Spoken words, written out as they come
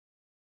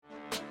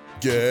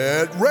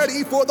Get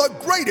ready for the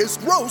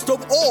greatest roast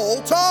of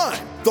all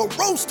time, the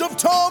Roast of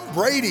Tom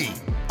Brady,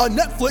 a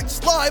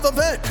Netflix live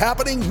event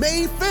happening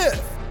May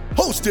 5th.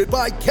 Hosted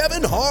by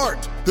Kevin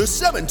Hart, the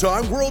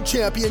 7-time world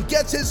champion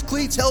gets his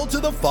cleats held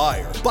to the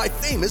fire by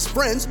famous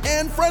friends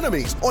and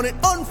frenemies on an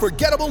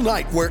unforgettable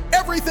night where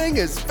everything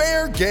is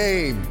fair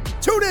game.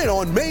 Tune in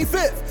on May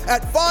 5th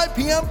at 5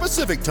 p.m.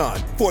 Pacific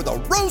time for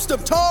the Roast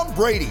of Tom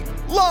Brady,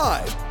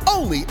 live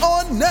only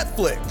on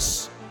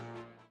Netflix.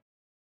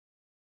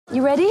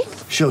 You ready?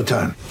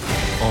 Showtime.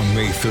 On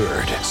May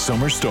 3rd,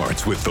 summer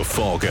starts with The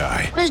Fall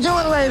Guy. Let's do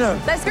it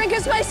later. Let's drink a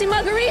spicy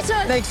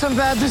margarita. Make some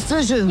bad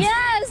decisions.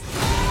 Yes!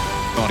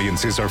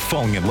 Audiences are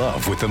falling in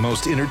love with the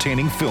most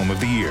entertaining film of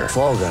the year.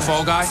 Fall Guy.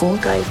 Fall Guy? Fall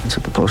Guy. That's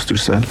what the poster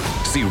said.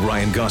 See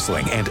Ryan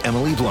Gosling and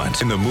Emily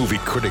Blunt in the movie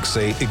critics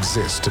say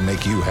exists to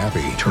make you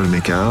happy. Trying to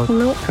make it out?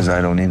 Nope. Because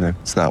I don't either.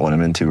 It's not what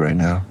I'm into right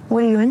now.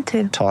 What are you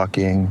into?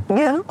 Talking.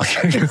 Yeah.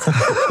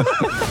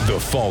 The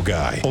Fall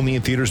Guy. Only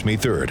in theaters May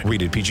 3rd.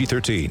 Rated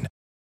PG-13.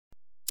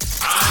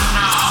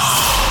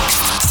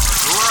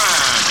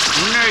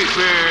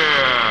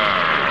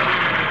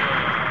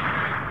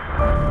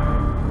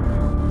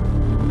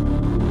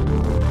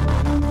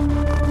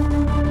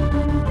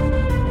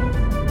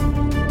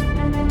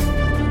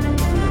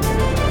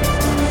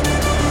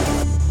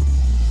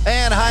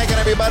 And hi again,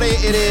 everybody.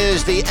 It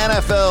is the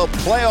NFL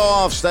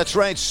playoffs. That's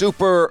right,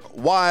 Super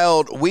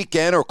Wild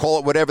Weekend, or call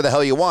it whatever the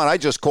hell you want. I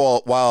just call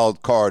it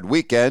Wild Card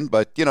Weekend,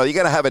 but, you know, you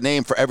got to have a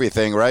name for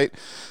everything, right?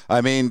 I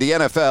mean, the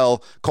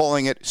NFL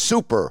calling it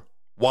Super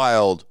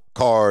Wild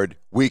Card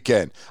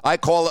Weekend. I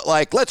call it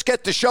like, let's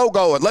get the show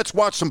going. Let's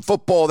watch some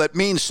football that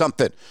means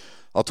something.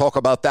 I'll talk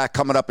about that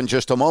coming up in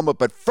just a moment,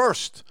 but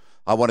first,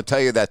 I want to tell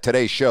you that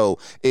today's show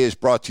is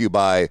brought to you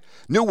by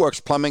New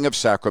Works Plumbing of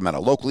Sacramento.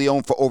 Locally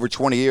owned for over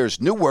 20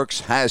 years, New Works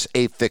has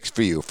a fix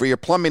for you. For your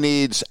plumbing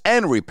needs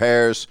and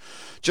repairs,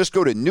 just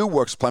go to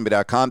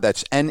newworksplumbing.com.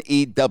 That's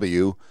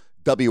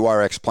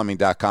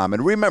NEWWRXplumbing.com.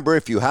 And remember,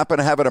 if you happen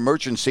to have an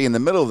emergency in the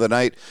middle of the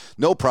night,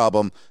 no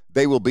problem.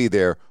 They will be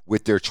there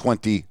with their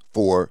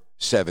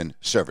 24/7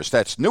 service.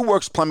 That's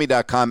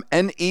newworksplumbing.com,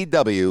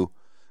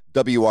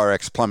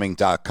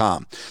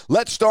 NEWWRXplumbing.com.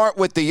 Let's start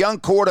with the young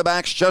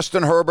quarterbacks,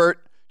 Justin Herbert,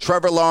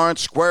 Trevor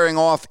Lawrence, squaring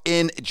off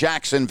in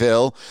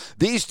Jacksonville.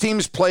 These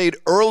teams played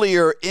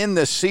earlier in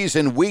the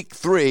season, week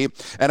 3,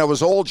 and it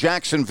was all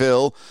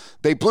Jacksonville.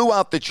 They blew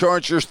out the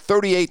Chargers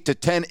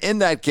 38-10 in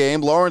that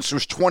game. Lawrence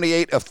was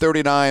 28 of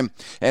 39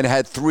 and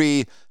had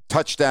 3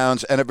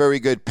 touchdowns and a very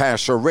good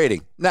passer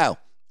rating. Now,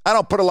 I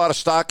don't put a lot of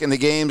stock in the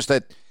games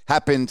that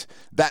happened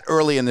that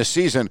early in the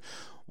season.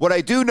 What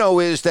I do know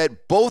is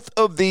that both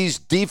of these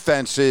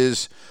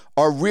defenses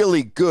are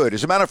really good.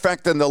 As a matter of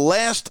fact, in the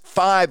last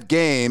 5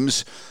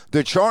 games,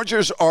 the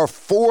Chargers are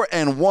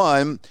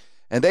 4-1,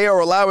 and they are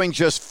allowing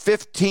just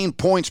 15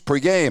 points per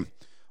game.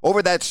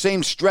 Over that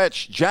same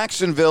stretch,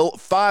 Jacksonville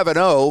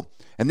 5-0,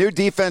 and their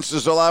defense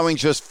is allowing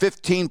just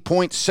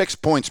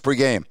 15.6 points per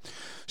game.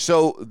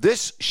 So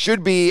this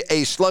should be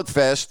a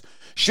slugfest,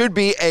 should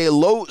be a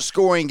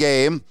low-scoring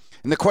game.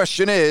 And the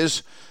question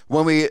is,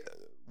 when we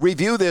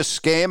review this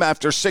game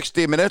after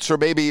 60 minutes or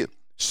maybe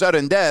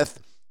sudden death,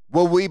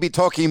 will we be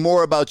talking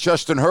more about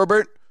Justin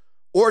Herbert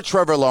or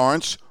Trevor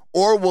Lawrence,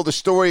 or will the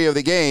story of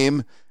the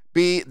game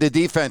be the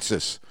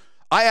defenses?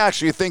 I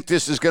actually think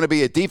this is going to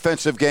be a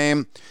defensive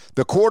game.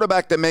 The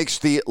quarterback that makes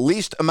the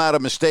least amount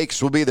of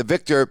mistakes will be the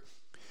victor.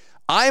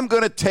 I'm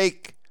going to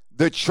take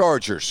the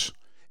Chargers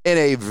in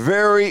a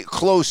very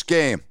close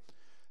game.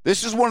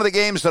 This is one of the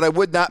games that I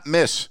would not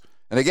miss.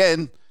 And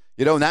again,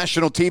 you know,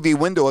 national TV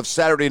window of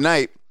Saturday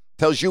night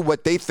tells you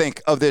what they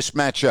think of this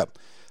matchup.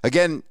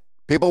 Again,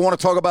 people want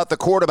to talk about the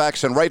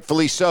quarterbacks, and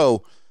rightfully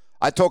so.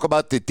 I talk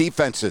about the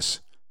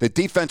defenses. The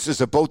defenses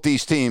of both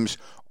these teams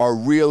are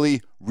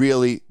really,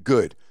 really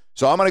good.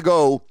 So I'm going to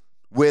go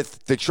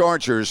with the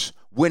Chargers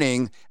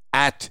winning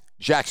at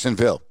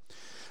Jacksonville.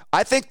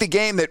 I think the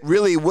game that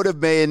really would have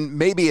been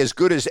maybe as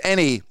good as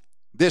any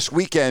this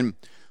weekend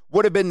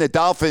would have been the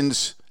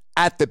Dolphins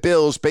at the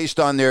Bills based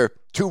on their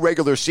 2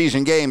 regular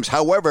season games.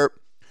 However,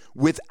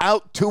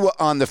 without Tua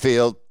on the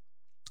field,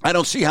 I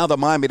don't see how the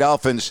Miami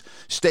Dolphins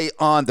stay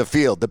on the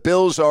field. The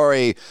Bills are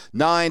a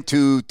 9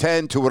 to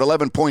 10 to an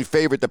 11-point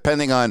favorite,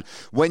 depending on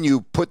when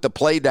you put the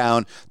play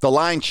down. The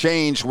line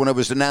changed when it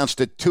was announced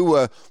that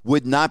Tua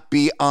would not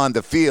be on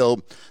the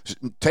field.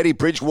 Teddy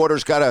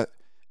Bridgewater's got a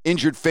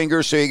injured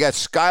finger, so you got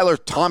Skylar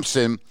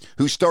Thompson,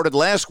 who started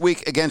last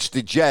week against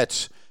the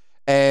Jets.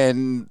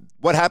 And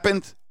what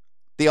happened?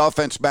 The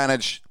offense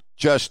managed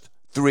just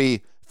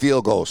 3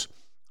 field goals.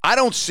 I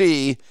don't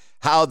see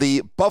how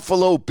the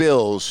Buffalo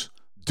Bills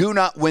do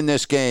not win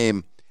this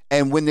game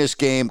and win this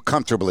game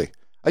comfortably.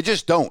 I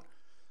just don't.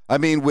 I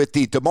mean, with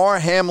the Damar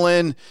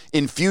Hamlin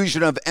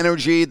infusion of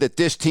energy that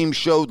this team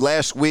showed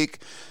last week,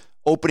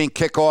 opening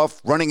kickoff,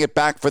 running it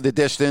back for the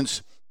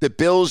distance, the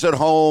Bills at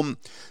home,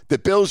 the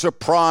Bills are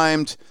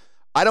primed.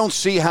 I don't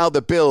see how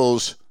the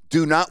Bills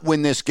do not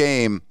win this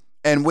game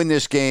and win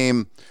this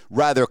game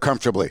rather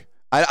comfortably.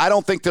 I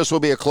don't think this will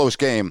be a close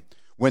game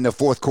when the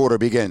fourth quarter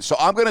begins. So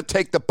I'm going to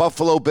take the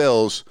Buffalo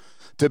Bills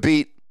to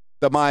beat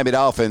the Miami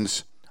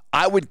Dolphins.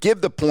 I would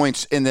give the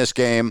points in this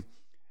game,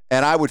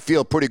 and I would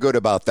feel pretty good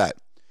about that.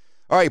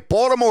 All right,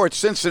 Baltimore at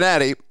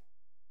Cincinnati.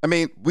 I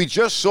mean, we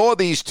just saw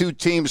these two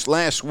teams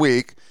last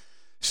week.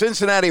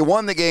 Cincinnati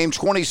won the game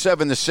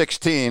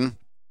 27-16.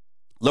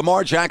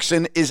 Lamar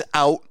Jackson is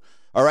out.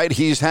 All right,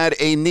 he's had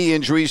a knee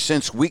injury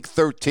since week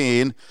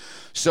 13.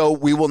 So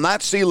we will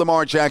not see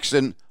Lamar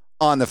Jackson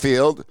on the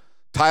field.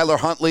 Tyler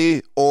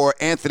Huntley or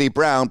Anthony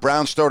Brown.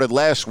 Brown started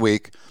last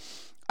week.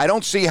 I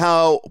don't see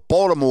how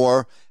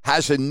Baltimore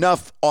has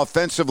enough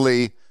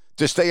offensively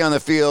to stay on the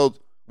field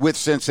with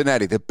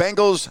Cincinnati. The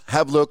Bengals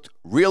have looked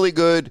really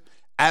good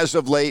as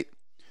of late.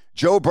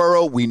 Joe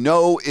Burrow, we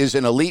know, is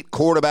an elite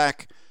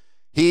quarterback.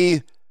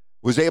 He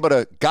was able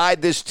to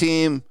guide this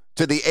team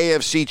to the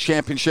AFC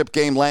Championship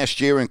game last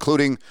year,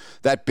 including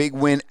that big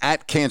win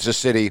at Kansas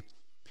City.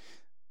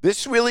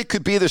 This really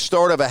could be the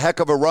start of a heck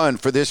of a run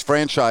for this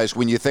franchise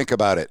when you think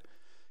about it.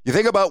 You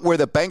think about where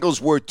the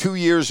Bengals were 2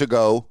 years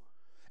ago,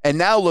 and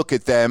now look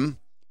at them,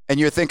 and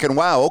you're thinking,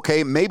 wow,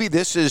 okay, maybe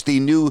this is the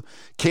new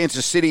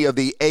Kansas City of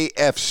the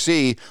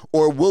AFC,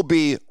 or will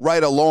be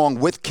right along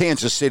with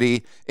Kansas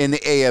City in the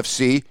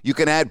AFC. You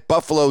can add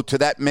Buffalo to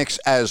that mix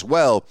as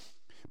well.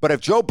 But if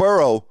Joe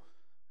Burrow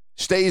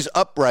stays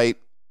upright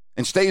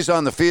and stays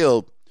on the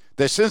field,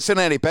 the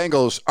Cincinnati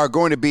Bengals are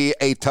going to be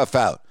a tough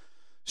out.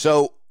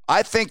 So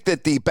I think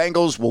that the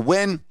Bengals will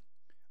win.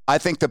 I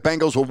think the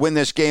Bengals will win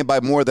this game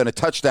by more than a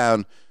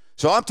touchdown.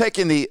 So I'm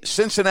taking the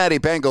Cincinnati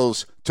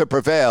Bengals to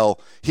prevail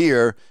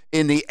here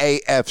in the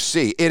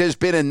AFC. It has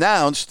been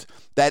announced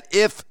that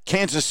if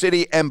Kansas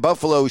City and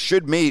Buffalo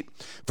should meet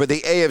for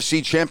the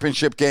AFC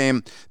Championship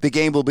game, the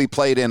game will be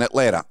played in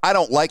Atlanta. I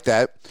don't like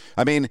that.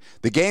 I mean,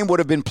 the game would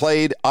have been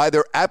played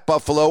either at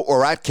Buffalo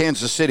or at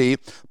Kansas City,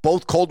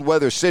 both cold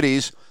weather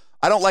cities.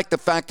 I don't like the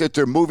fact that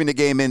they're moving the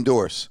game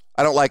indoors.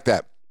 I don't like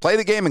that. Play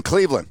the game in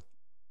Cleveland.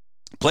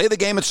 Play the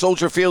game at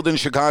Soldier Field in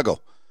Chicago.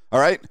 All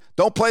right?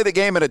 Don't play the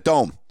game in a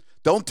dome.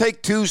 Don't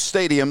take two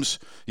stadiums,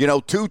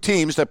 two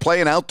teams that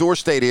play in outdoor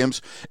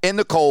stadiums in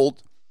the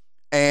cold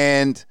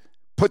and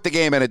put the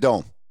game in a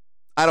dome.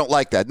 I don't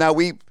like that. Now,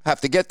 we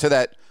have to get to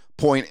that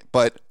point,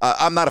 but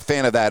I'm not a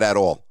fan of that at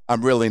all.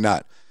 I'm really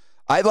not.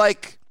 I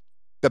like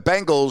the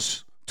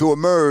Bengals to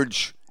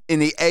emerge in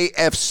the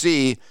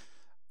AFC.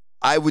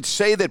 I would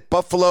say that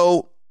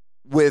Buffalo,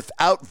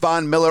 without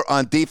Von Miller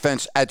on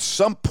defense, at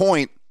some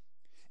point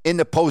in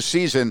the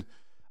postseason,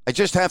 I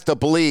just have to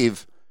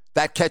believe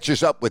that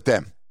catches up with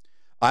them.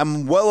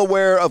 I'm well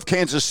aware of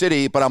Kansas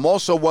City, but I'm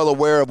also well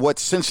aware of what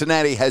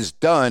Cincinnati has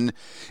done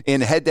in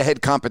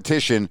head-to-head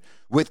competition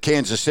with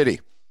Kansas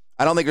City.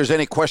 I don't think there's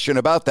any question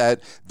about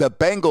that. The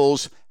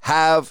Bengals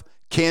have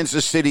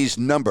Kansas City's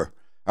number.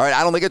 All right,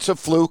 I don't think it's a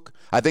fluke.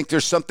 I think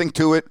there's something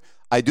to it.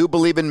 I do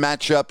believe in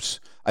matchups.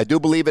 I do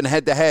believe in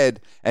head-to-head,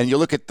 and you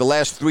look at the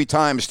last 3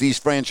 times these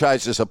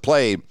franchises have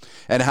played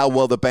and how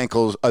well the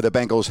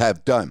Bengals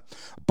have done.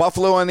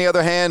 Buffalo, on the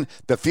other hand,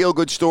 the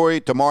feel-good story,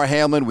 Damar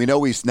Hamlin, we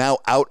know he's now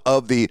out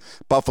of the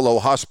Buffalo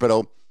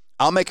hospital.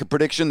 I'll make a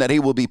prediction that he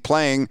will be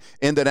playing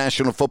in the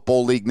National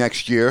Football League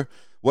next year.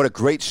 What a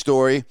great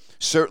story.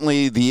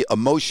 Certainly the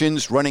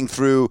emotions running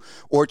through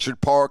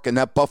Orchard Park and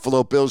that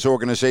Buffalo Bills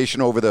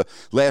organization over the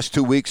last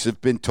 2 weeks have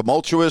been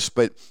tumultuous,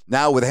 but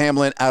now with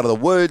Hamlin out of the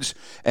woods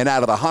and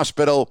out of the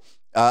hospital,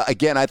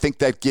 again, I think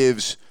that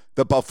gives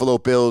the Buffalo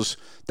Bills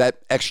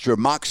that extra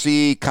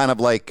moxie, kind of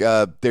like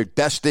they're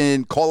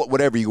destined, call it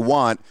whatever you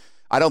want.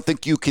 I don't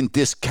think you can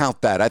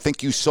discount that. I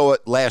think you saw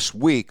it last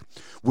week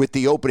with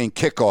the opening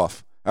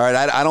kickoff. All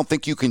right, I don't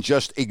think you can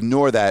just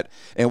ignore that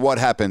and what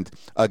happened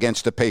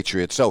against the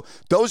Patriots. So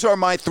those are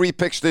my 3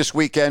 picks this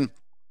weekend.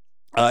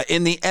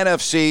 In the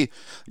NFC,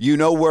 you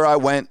know where I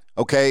went,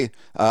 okay?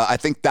 I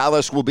think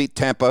Dallas will beat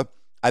Tampa.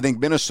 I think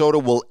Minnesota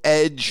will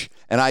edge,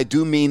 and I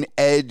do mean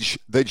edge,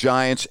 the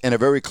Giants in a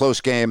very close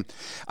game.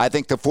 I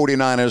think the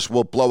 49ers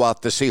will blow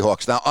out the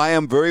Seahawks. Now, I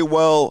am very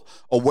well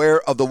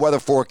aware of the weather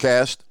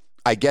forecast.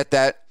 I get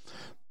that.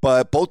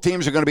 But both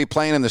teams are going to be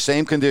playing in the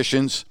same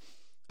conditions.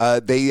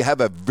 They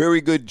have a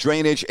very good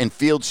drainage and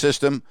field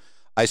system.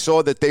 I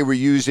saw that they were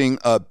using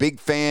big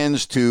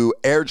fans to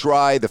air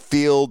dry the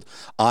field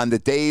on the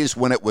days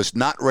when it was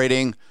not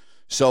raining.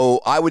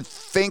 So I would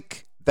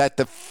think that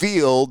the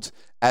field,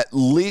 at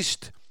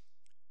least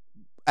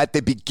at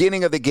the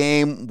beginning of the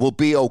game, will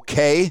be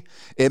okay.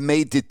 It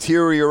may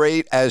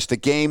deteriorate as the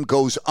game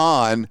goes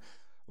on,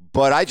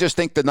 but I just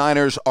think the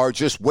Niners are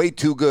just way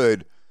too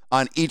good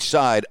on each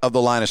side of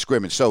the line of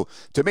scrimmage. So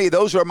to me,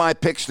 those are my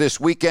picks this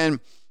weekend.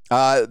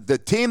 The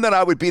team that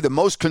I would be the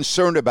most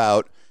concerned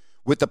about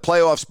with the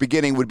playoffs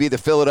beginning would be the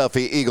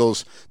Philadelphia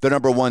Eagles, the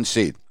number 1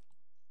 seed.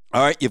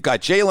 All right, you've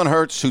got Jalen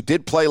Hurts, who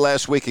did play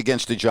last week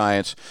against the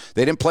Giants.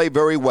 They didn't play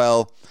very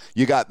well.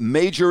 You got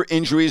major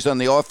injuries on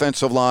the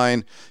offensive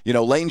line.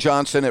 Lane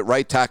Johnson at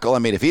right tackle. I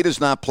mean, if he does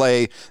not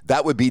play,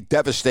 that would be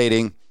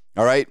devastating.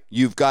 All right,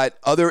 you've got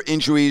other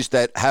injuries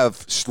that have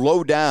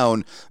slowed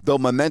down the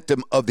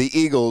momentum of the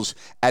Eagles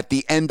at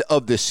the end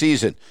of the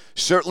season.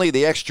 Certainly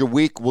the extra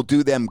week will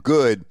do them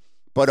good,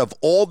 But of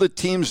all the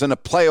teams in the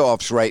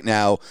playoffs right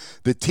now,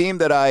 the team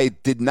that I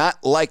did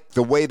not like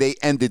the way they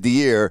ended the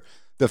year,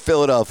 the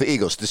Philadelphia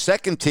Eagles. The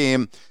second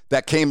team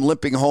that came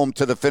limping home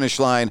to the finish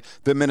line,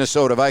 the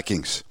Minnesota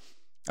Vikings.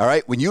 All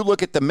right, when you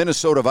look at the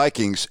Minnesota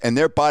Vikings and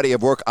their body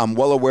of work, I'm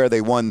well aware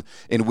they won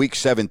in Week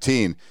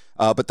 17.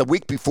 But the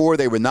week before,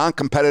 they were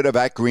non-competitive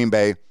at Green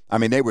Bay. I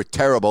mean, they were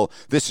terrible.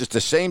 This is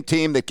the same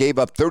team that gave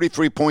up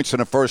 33 points in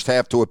the first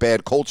half to a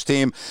bad Colts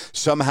team.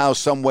 Somehow,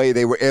 some way,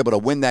 they were able to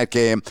win that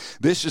game.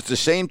 This is the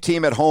same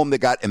team at home that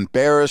got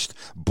embarrassed,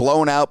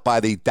 blown out by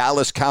the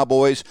Dallas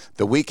Cowboys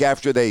the week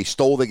after they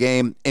stole the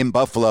game in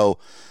Buffalo.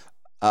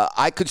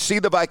 I could see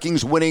the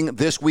Vikings winning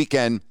this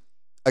weekend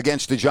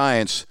against the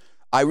Giants.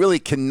 I really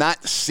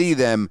cannot see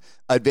them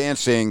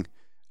advancing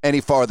any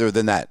farther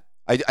than that.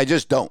 I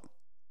just don't.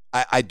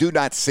 I do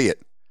not see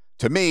it.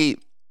 To me,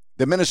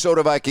 the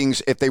Minnesota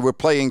Vikings, if they were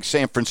playing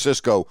San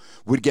Francisco,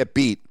 would get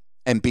beat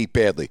and beat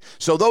badly.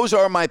 So those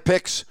are my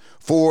picks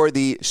for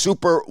the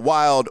Super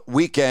Wild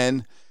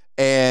Weekend,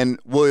 and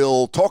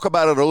we'll talk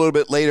about it a little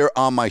bit later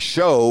on my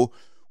show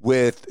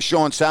with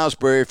Sean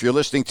Salisbury. If you're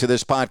listening to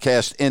this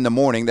podcast in the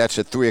morning, that's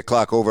at 3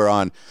 o'clock over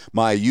on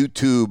my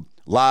YouTube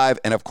Live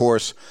and, of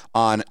course,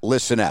 on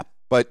Listen App.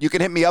 But you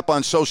can hit me up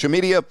on social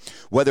media,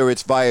 whether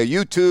it's via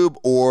YouTube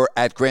or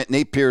at Grant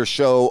Napier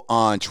Show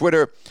on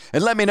Twitter,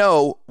 and let me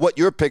know what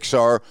your picks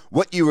are,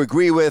 what you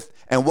agree with,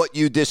 and what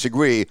you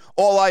disagree.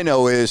 All I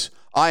know is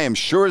I am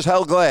sure as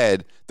hell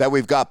glad that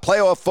we've got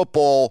playoff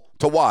football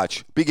to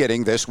watch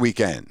beginning this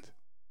weekend.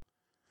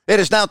 It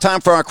is now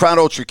time for our Crowd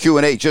Ultra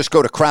Q&A. Just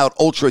go to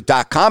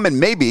crowdultra.com and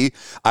maybe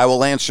I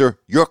will answer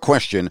your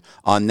question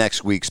on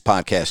next week's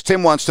podcast.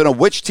 Tim wants to know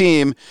which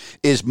team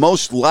is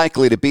most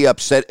likely to be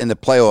upset in the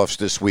playoffs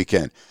this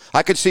weekend.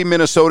 I could see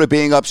Minnesota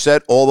being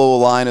upset, although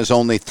the line is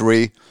only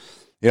 3.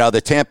 You know,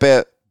 the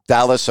Tampa,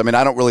 Dallas, I mean,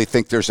 I don't really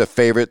think there's a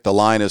favorite. The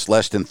line is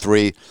less than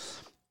 3.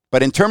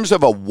 But in terms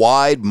of a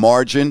wide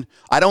margin,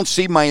 I don't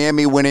see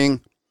Miami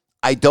winning.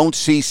 I don't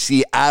see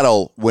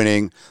Seattle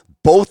winning.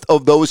 Both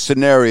of those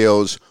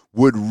scenarios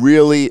would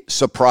really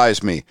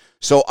surprise me.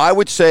 So I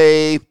would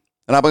say,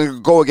 and I'm going to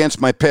go against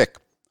my pick,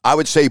 I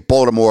would say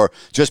Baltimore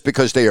just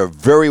because they are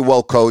very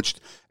well coached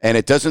and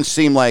it doesn't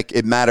seem like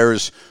it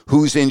matters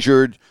who's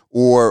injured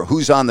or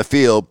who's on the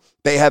field.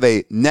 They have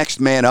a next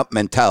man up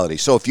mentality.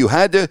 So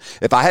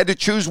if I had to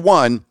choose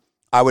one,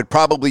 I would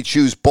probably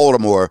choose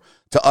Baltimore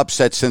to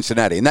upset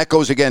Cincinnati. And that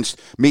goes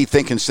against me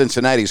thinking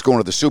Cincinnati is going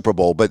to the Super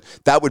Bowl, but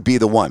that would be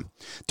the one.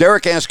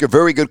 Derek asked a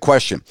very good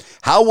question.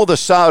 How will the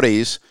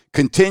Saudis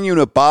continue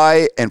to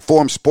buy and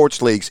form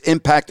sports leagues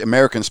impact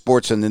American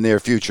sports in the near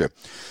future?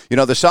 You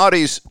know, the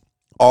Saudis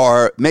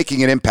are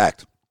making an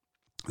impact.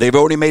 They've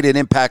already made an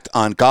impact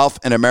on golf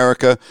in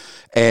America,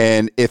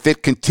 and if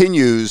it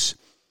continues,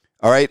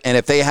 all right, and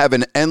if they have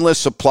an endless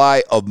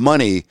supply of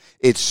money,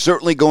 it's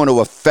certainly going to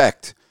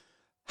affect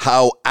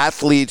how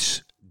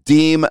athletes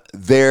deem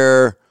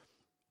their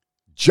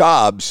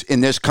jobs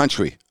in this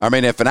country. I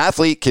mean, if an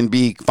athlete can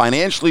be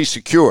financially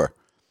secure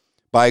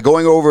by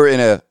going over in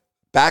a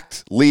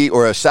backed league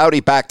or a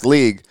Saudi-backed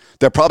league,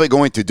 they're probably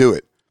going to do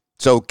it.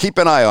 So keep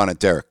an eye on it,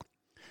 Derek.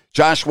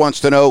 Josh wants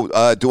to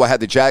know, do I have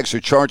the Jags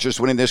or Chargers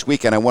winning this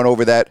week? And I went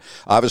over that.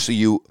 Obviously,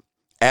 you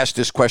asked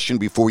this question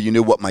before you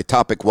knew what my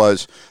topic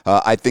was.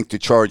 I think the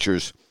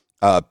Chargers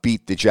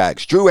beat the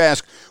Jags. Drew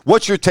asked,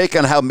 what's your take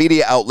on how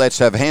media outlets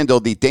have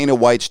handled the Dana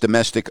White's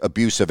domestic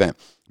abuse event?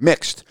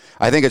 Mixed.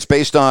 I think it's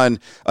based on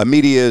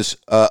media's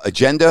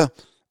agenda.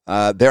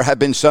 There have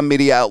been some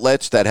media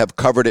outlets that have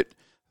covered it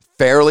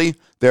fairly.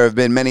 There have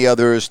been many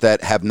others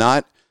that have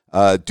not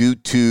due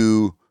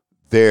to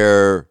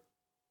their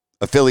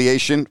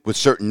affiliation with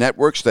certain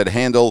networks that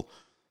handle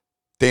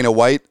Dana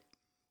White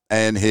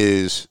and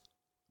his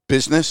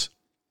business.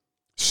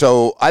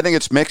 So I think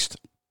it's mixed.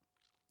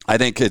 I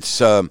think it's,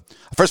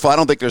 first of all, I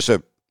don't think there's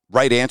a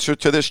right answer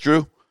to this,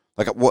 Drew.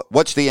 Like,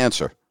 what's the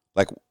answer?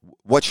 Like,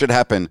 what should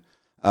happen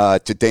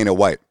to Dana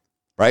White,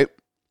 right?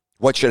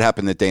 What should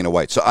happen to Dana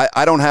White? So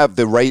I don't have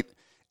the right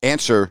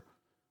answer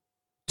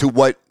to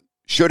what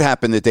should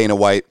happen to Dana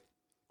White.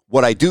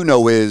 What I do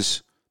know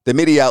is the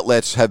media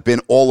outlets have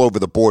been all over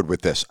the board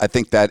with this. I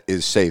think that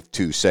is safe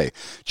to say.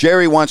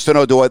 Jerry wants to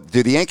know, do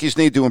the Yankees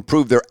need to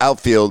improve their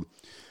outfield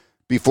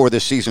before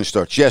the season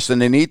starts? Yes,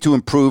 and they need to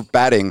improve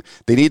batting.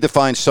 They need to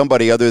find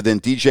somebody other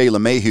than DJ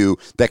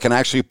LeMahieu that can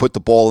actually put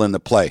the ball in the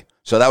play.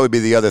 So that would be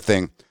the other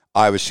thing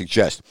I would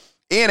suggest.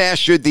 Ian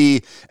asked, should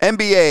the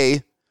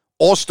NBA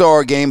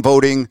All-Star Game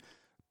voting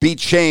be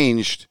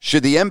changed?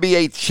 Should the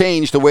NBA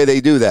change the way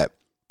they do that?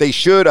 They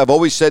should. I've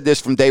always said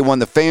this from day one.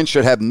 The fans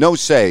should have no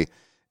say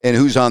in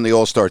who's on the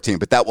All-Star team,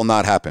 but that will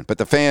not happen. But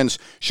the fans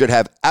should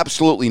have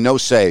absolutely no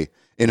say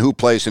in who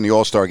plays in the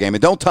All-Star game.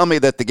 And don't tell me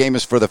that the game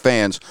is for the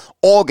fans.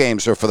 All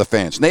games are for the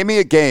fans. Name me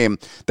a game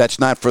that's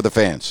not for the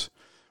fans.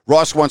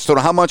 Ross wants to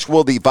know, how much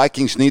will the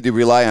Vikings need to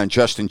rely on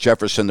Justin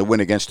Jefferson to win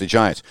against the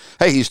Giants?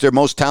 Hey, he's their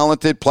most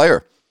talented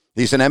player.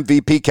 He's an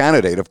MVP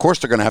candidate. Of course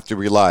they're going to have to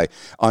rely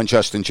on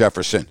Justin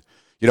Jefferson.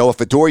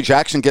 If Adoree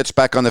Jackson gets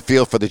back on the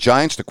field for the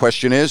Giants, the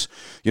question is,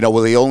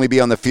 will he only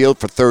be on the field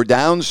for third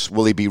downs?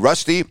 Will he be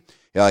rusty?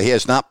 He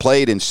has not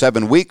played in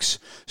 7 weeks.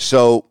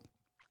 So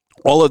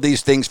all of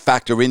these things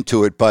factor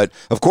into it. But,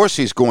 of course,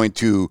 he's going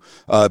to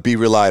be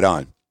relied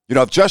on.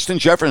 If Justin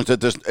Jefferson,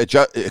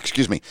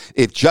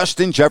 if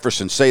Justin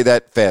Jefferson, say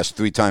that fast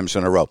 3 times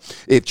in a row,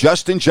 if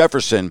Justin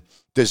Jefferson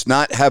does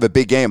not have a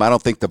big game, I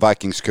don't think the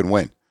Vikings can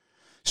win.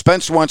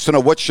 Spencer wants to know,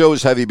 what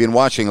shows have you been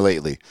watching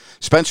lately?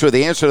 Spencer,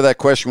 the answer to that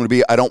question would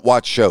be, I don't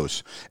watch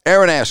shows.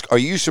 Aaron asks, are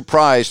you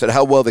surprised at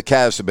how well the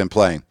Cavs have been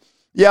playing?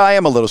 Yeah, I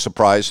am a little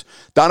surprised.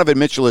 Donovan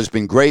Mitchell has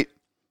been great.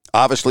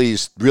 Obviously,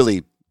 he's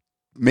really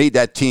made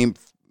that team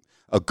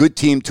a good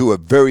team to a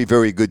very,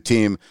 very good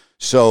team.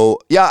 So,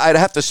 yeah, I'd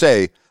have to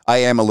say I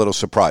am a little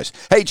surprised.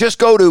 Hey, just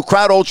go to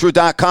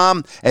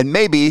crowdultra.com and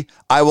maybe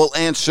I will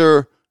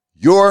answer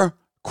your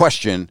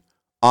question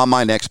on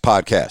my next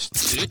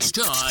podcast. It's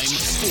time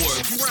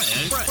for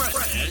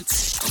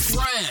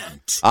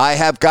Grant. I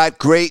have got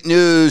great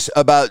news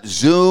about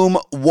Zoom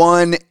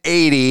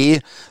 180.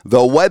 The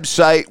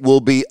website will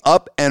be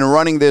up and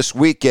running this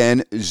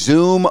weekend,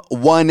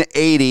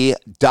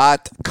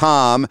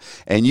 zoom180.com,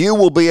 and you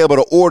will be able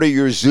to order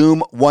your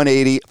Zoom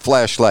 180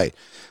 flashlight.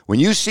 When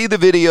you see the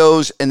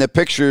videos and the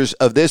pictures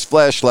of this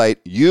flashlight,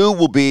 you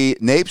will be,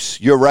 Napes,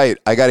 you're right,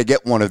 I got to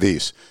get one of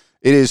these.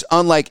 It is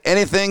unlike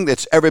anything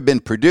that's ever been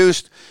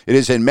produced. It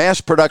is in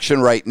mass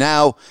production right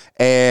now,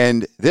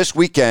 and this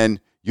weekend,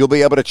 you'll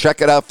be able to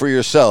check it out for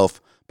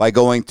yourself by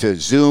going to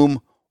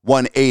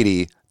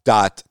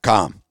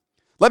zoom180.com.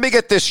 Let me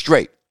get this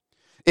straight.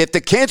 If the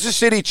Kansas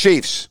City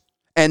Chiefs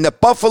and the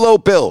Buffalo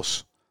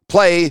Bills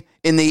play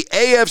in the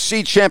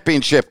AFC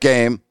Championship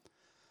game,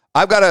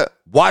 I've got to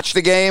watch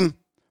the game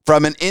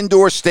from an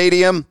indoor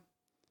stadium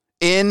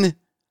in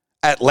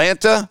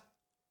Atlanta?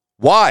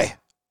 Why?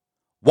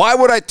 Why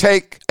would I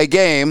take a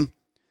game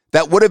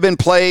that would have been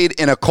played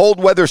in a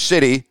cold weather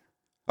city,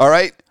 all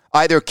right,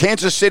 either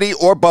Kansas City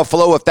or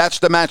Buffalo, if that's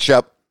the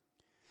matchup,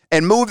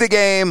 and move the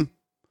game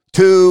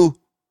to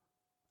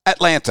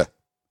Atlanta,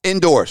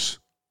 indoors?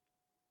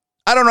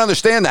 I don't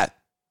understand that.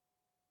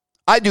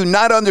 I do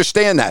not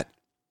understand that.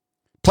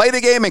 Play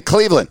the game in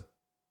Cleveland.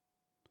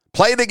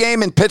 Play the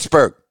game in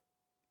Pittsburgh.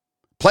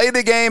 Play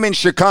the game in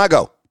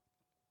Chicago.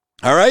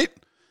 All right?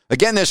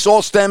 Again, this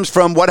all stems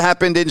from what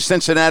happened in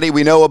Cincinnati.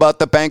 We know about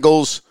the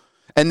Bengals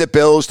and the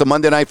Bills, the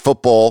Monday Night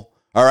Football.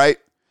 All right?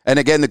 And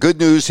again, the good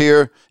news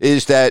here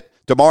is that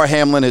Damar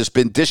Hamlin has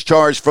been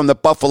discharged from the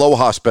Buffalo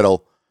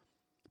hospital.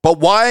 But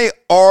why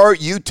are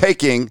you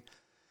taking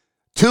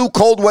 2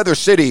 cold weather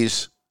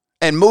cities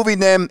and moving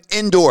them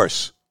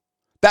indoors?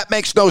 That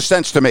makes no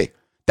sense to me.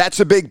 That's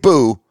a big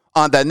boo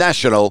on the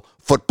National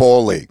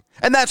Football League.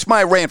 And that's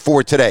my rant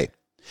for today.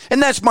 And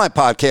that's my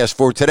podcast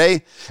for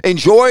today.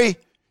 Enjoy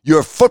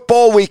your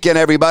football weekend,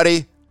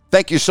 everybody.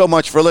 Thank you so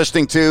much for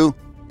listening to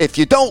If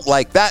You Don't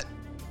Like That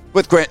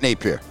with Grant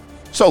Napier.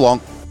 So long.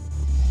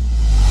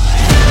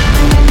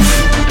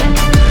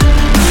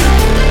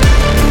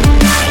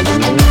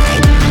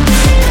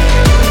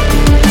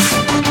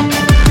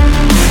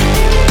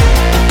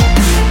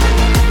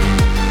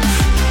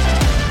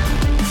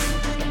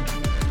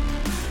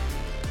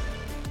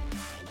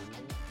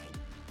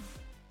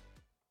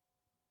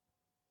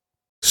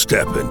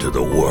 Step into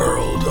the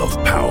world of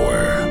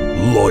power,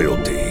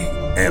 loyalty,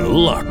 and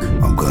luck.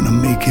 I'm gonna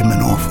make him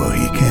an offer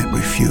he can't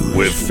refuse.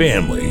 With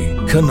family,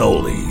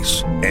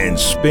 cannolis, and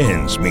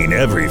spins mean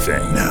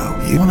everything. Now,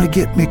 you wanna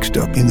get mixed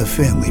up in the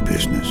family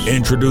business.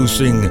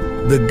 Introducing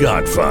The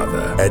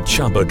Godfather at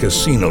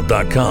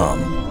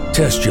ChumbaCasino.com.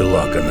 Test your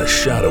luck in the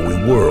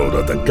shadowy world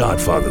of The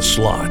Godfather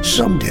slot.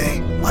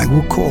 Someday, I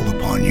will call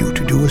upon you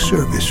to do a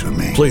service for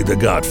me. Play The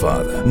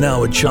Godfather,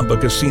 now at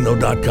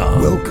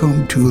ChumbaCasino.com.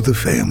 Welcome to the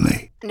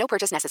family. No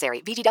purchase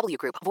necessary. VGW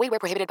Group. Void where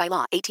prohibited by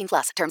law.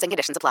 18+. Terms and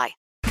conditions apply.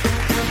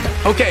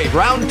 Okay,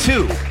 round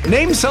 2.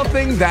 Name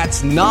something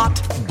that's not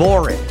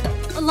boring.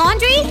 A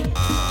laundry?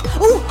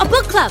 Ooh, a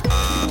book club.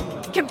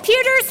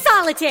 Computer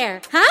solitaire,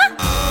 huh?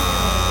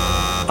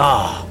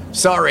 Ah,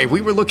 sorry.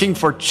 We were looking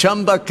for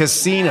Chumba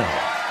Casino.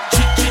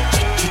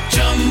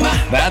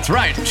 That's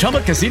right.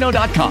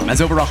 ChumbaCasino.com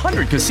has over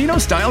 100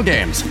 casino-style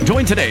games.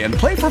 Join today and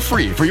play for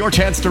free for your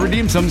chance to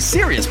redeem some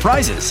serious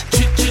prizes.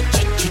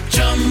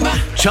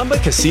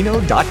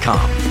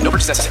 ChumbaCasino.com. No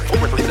purchase necessary.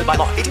 Void where prohibited by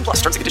law.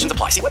 18+. Terms and conditions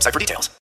apply. See website for details.